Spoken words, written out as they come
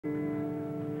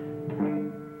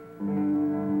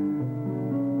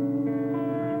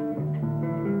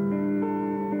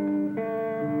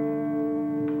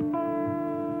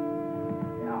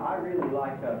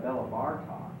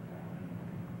Bartok,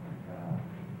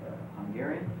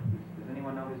 Hungarian. Does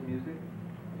anyone know his music?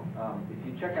 If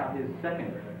you check out his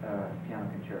second piano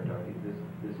concerto,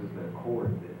 this is the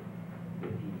chord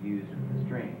that he used with the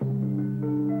strings.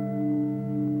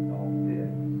 It's all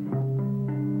fifths.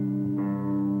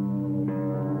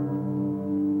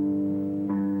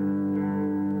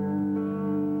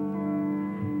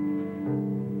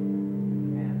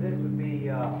 And this would be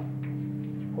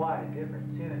quite a different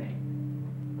tuning,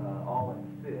 all in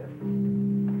fifths.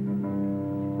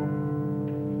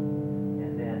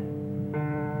 And then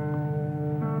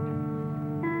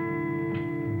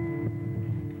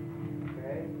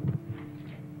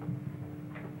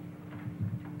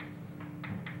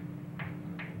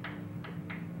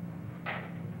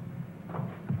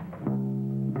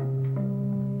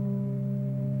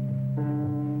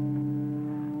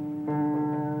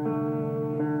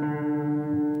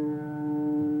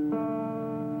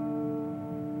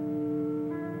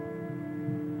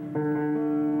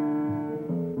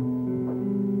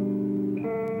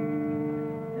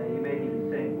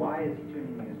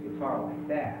like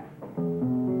that.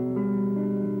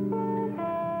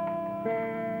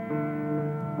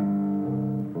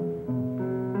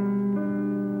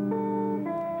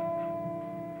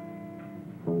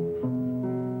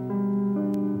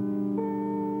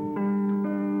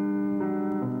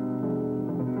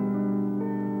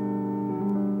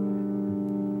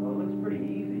 Well, it looks pretty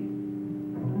easy.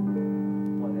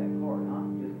 What that chord, huh?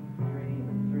 Just 3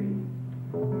 and 3.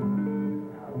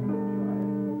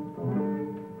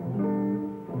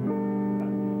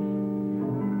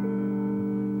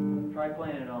 Try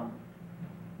playing it on.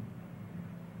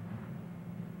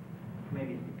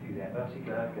 Maybe you can do that. That's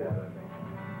exactly what I think.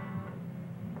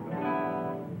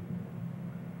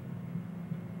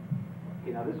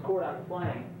 Okay, now this chord I'm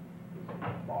playing is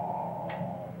bom,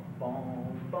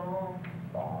 bom, bom,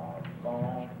 bom,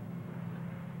 bom,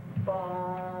 bom,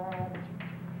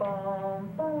 bom,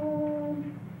 bom,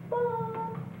 bom.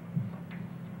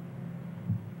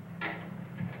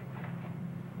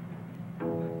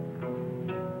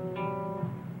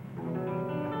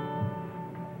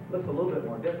 Looks a little bit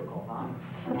more difficult, huh?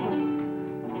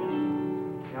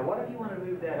 Now, what if you want to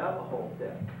move that up a whole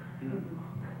step? Just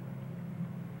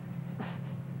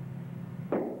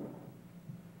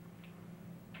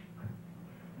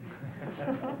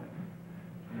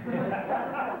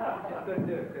couldn't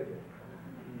do it, could you?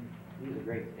 These are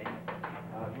great things.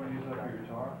 You want to use that for your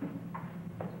guitar?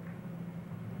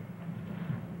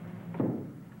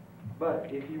 But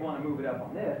if you want to move it up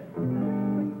on this,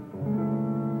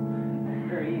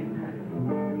 very easy.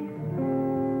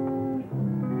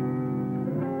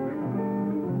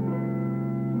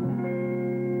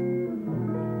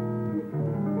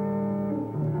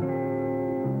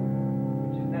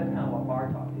 That's kind of what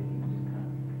Bartok did. He was just kind of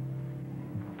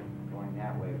going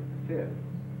that way with the fifth.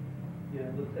 Yeah,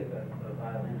 it looks like a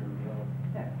violin or a viola.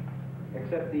 Yeah.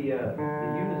 Except the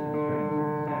unison strings in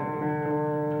the center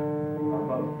are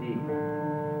both D.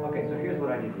 Okay, so here's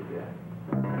what I need to do.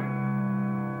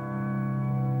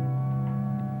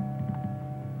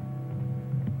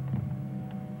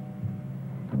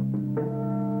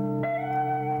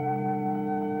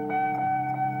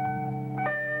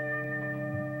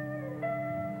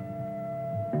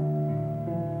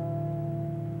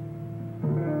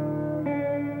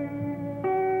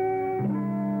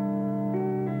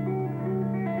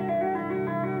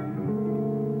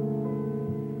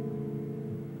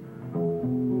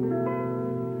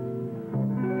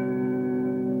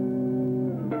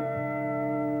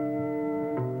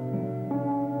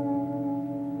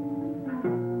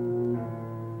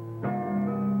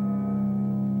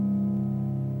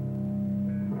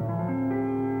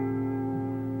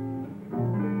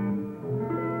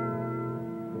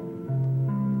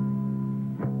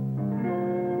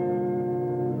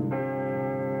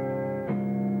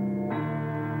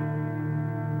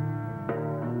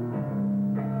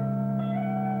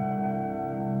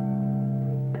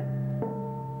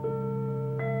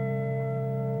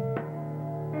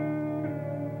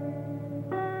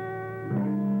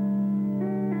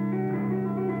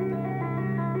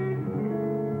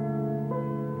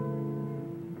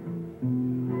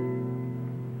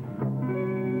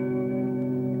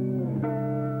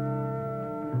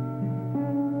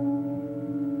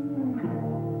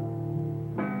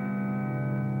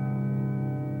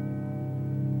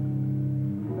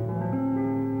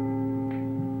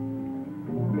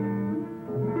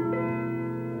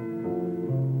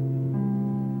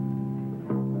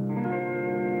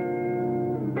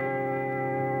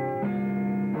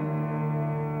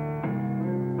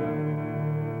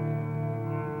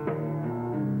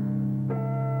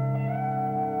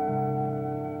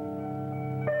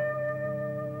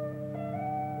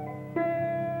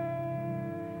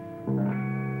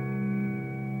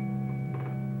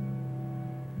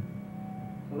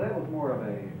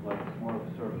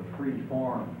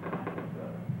 form.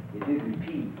 It did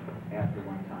repeat after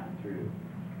one time through,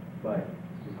 but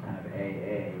it's just kind of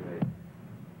A, but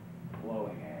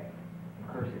flowing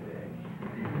A, cursive A.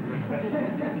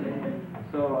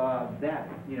 So that,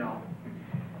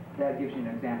 that gives you an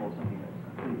example of something that's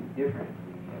completely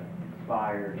differently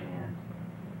inspired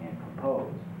and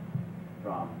composed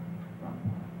from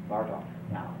Bartok.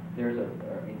 Now, there's an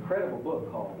incredible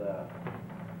book called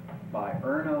by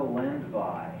Erno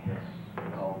Lendvai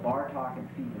called Bartok and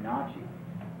Fibonacci,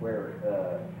 where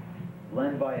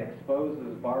Lendvai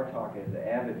exposes Bartok as an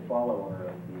avid follower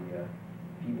of the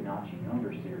Fibonacci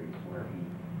number series, where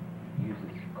he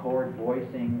uses chord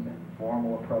voicings and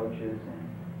formal approaches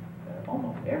and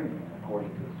almost everything according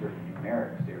to a certain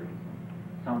numeric series.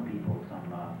 Some people,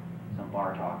 some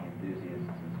Bartok enthusiasts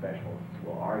and specialists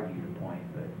will argue the point,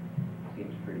 but it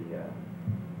seems pretty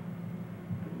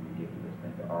ridiculous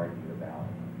thing to argue about.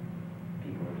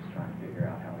 People are just trying to figure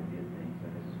out how he did things,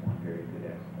 and this is one very good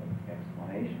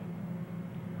explanation.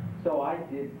 So I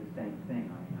did the same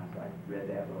thing. I read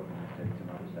that book and I studied some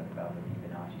other stuff about the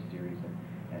Fibonacci series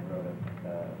and wrote a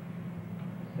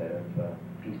set of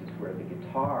pieces where the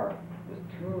guitar was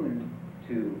tuned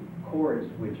to chords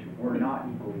which were not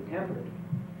equally tempered.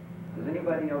 Does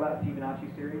anybody know about the Fibonacci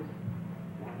series?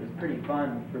 It was pretty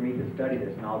fun for me to study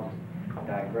this, and I'll just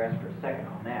digress for a second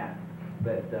on that.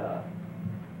 But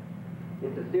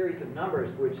it's a series of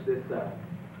numbers which this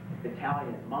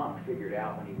Italian monk figured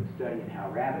out when he was studying how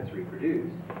rabbits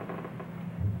reproduce.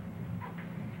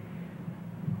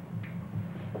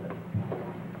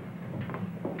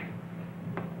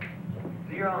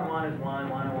 0 and 1 is 1,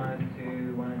 1 and 1 is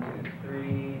 2, 1 and 2 is 3, 2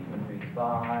 and 3 is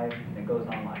 5, and it goes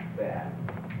on like that.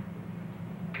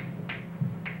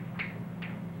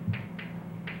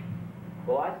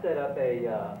 Well, I set up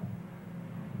a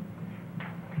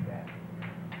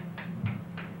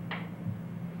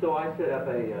so I set up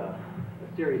a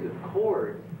series of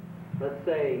chords. Let's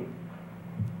pick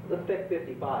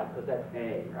 55 because that's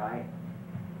A, right?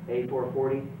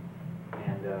 A440,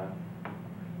 and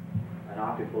an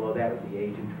octave below that would be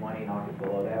A220, an octave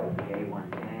below that would be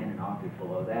A110, an octave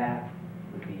below that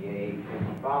would be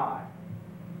A55.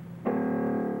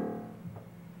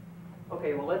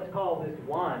 Okay, well, let's call this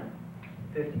 1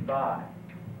 55.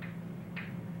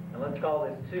 And let's call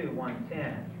this 2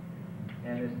 110.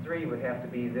 And this 3 would have to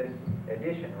be this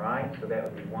addition, right? So that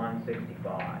would be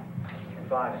 165, and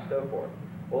 5 and so forth.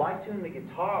 Well, I tune the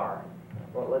guitar,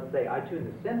 well, let's say I tune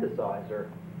the synthesizer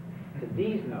to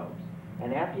these notes.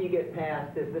 And after you get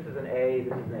past this, this is an A,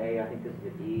 this is an A, I think this is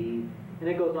an E, and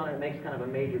it goes on and it makes kind of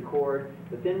a major chord.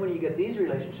 But then when you get these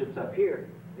relationships up here,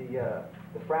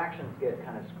 the fractions get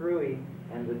kind of screwy,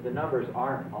 and the numbers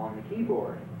aren't on the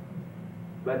keyboard.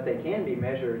 But they can be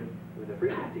measured with a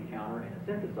frequency counter and a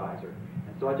synthesizer.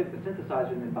 And so I took the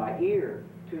synthesizer and then by ear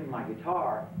tuned my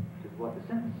guitar to what the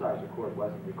synthesizer chord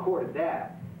was and recorded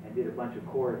that and did a bunch of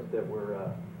chords that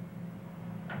were...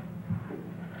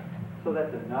 So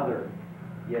that's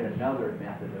yet another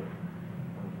method of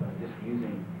just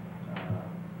using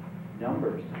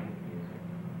numbers to make music.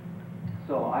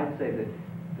 So I'd say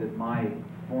that my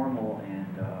formal and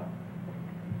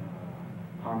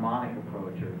harmonic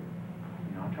approach are,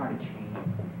 I'm trying to change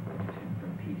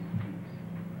from piece to piece.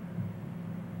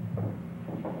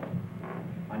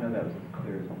 I know that was as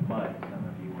clear as mud to some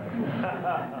of you, but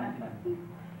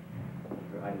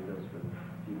I did those for the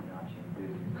Fibonacci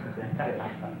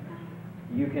enthusiasts.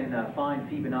 You can find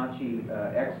Fibonacci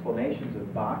explanations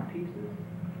of Bach pieces.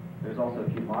 There's also a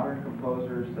few modern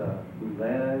composers,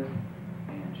 Boulez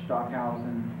and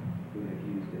Stockhausen, who have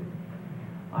used it.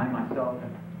 I myself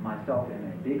am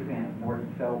a big fan of Morton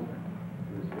Feldman,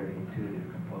 who was a very intuitive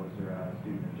composer,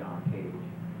 student of John Cage.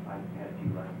 I had a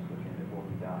few lessons with him before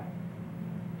he died,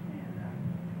 and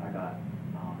I got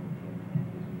on with him and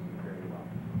his music very well.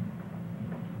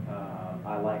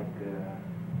 I like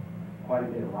quite a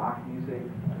bit of rock music.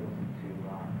 I listen to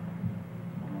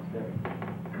almost everything,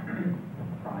 from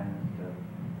Primus to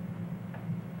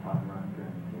Todd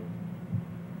Rundgren to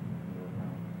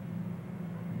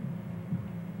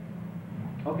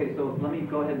Okay, so let me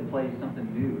go ahead and play something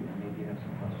new, and maybe you have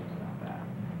some questions.